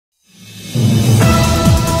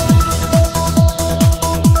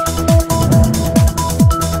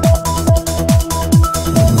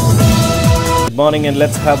morning, and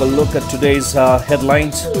let's have a look at today's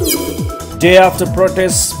headlines. Day after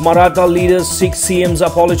protests, Maratha leaders seek CM's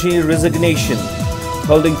apology resignation.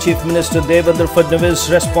 Holding Chief Minister Devendra Fadnavis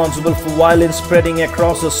responsible for violence spreading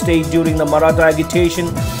across the state during the Maratha agitation.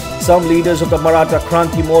 Some leaders of the Maratha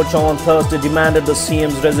Kranti Morcha on Thursday demanded the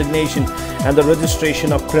CM's resignation and the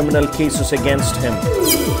registration of criminal cases against him.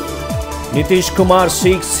 Nitish Kumar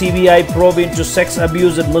seeks CBI probe into sex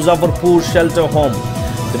abuse at Muzaffarpur shelter home.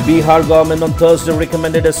 The Bihar government on Thursday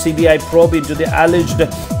recommended a CBI probe into the alleged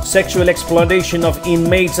sexual exploitation of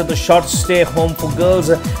inmates at the short stay home for girls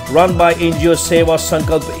run by NGO Seva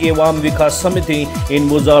Sankalp Evam Vikas Samiti in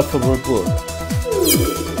Muzaffarpur.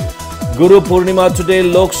 Guru Purnima today,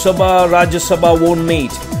 Lok Sabha, Rajya Sabha won't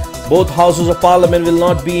meet. Both houses of parliament will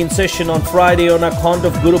not be in session on Friday on account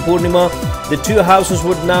of Guru Purnima. The two houses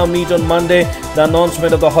would now meet on Monday. The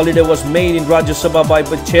announcement of the holiday was made in Rajya Sabha by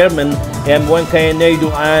Chairman M. Venkaiah Naidu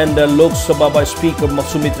and Lok Sabha by Speaker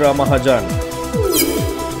Sumitra Mahajan.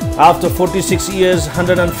 After 46 years,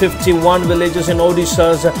 151 villages in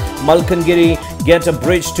Odisha's Malkangiri get a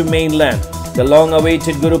bridge to mainland. The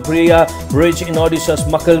long-awaited Guru Priya Bridge in Odisha's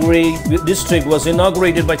Malkangiri district was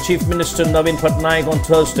inaugurated by Chief Minister Navin Patnaik on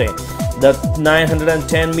Thursday. The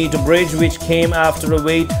 910-meter bridge, which came after a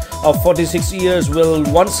wait of 46 years, will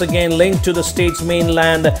once again link to the state's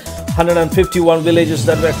mainland 151 villages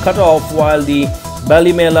that were cut off while the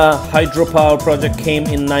Balimela hydropower project came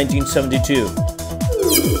in 1972.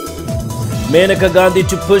 Maneka Gandhi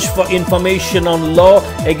to push for information on law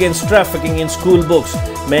against trafficking in school books.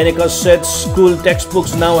 Maneka said school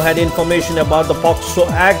textbooks now had information about the POCSO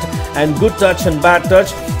Act and good touch and bad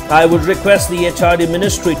touch. I would request the HRD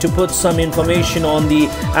ministry to put some information on the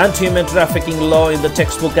anti-human trafficking law in the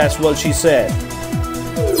textbook as well, she said.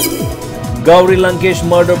 Gauri Lankesh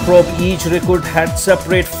murder probe, each recruit had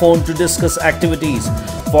separate phone to discuss activities.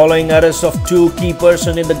 Following arrest of two key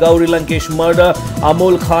persons in the Gauri Lankesh murder,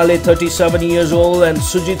 Amol Khale, 37 years old, and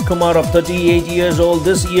Sujit Kumar of 38 years old,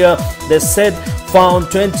 this year they said found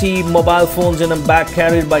 20 mobile phones in a bag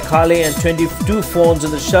carried by Khale and 22 phones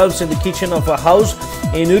in the shelves in the kitchen of a house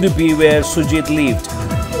in Udupi where Sujit lived.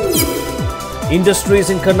 Industries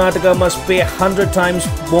in Karnataka must pay 100 times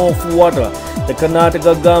more for water. The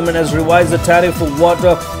Karnataka government has revised the tariff for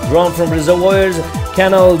water drawn from reservoirs,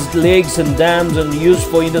 canals, lakes and dams and used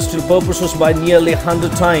for industrial purposes by nearly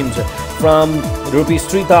 100 times, from rupees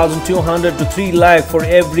 3,200 to 3 lakh for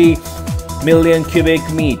every million cubic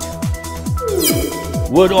meter.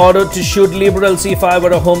 Would order to shoot liberals if I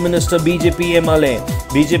were a Home Minister, BJP MLA.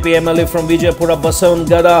 BJP MLA from Vijaypura,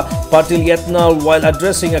 Basavangada Patil Yatnal, while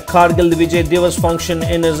addressing a Kargil Vijay Divas function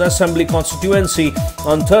in his assembly constituency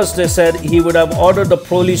on Thursday, said he would have ordered the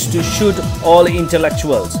police to shoot all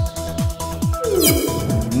intellectuals.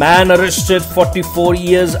 Man arrested 44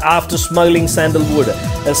 years after smuggling sandalwood.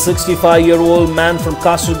 A 65-year-old man from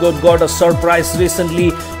Kasaragod got a surprise recently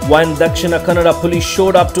when Dakshina Kannada police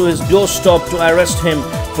showed up to his doorstep to arrest him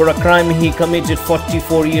for a crime he committed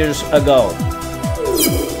 44 years ago.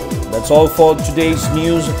 That's all for today's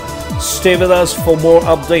news. Stay with us for more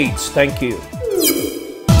updates. Thank you.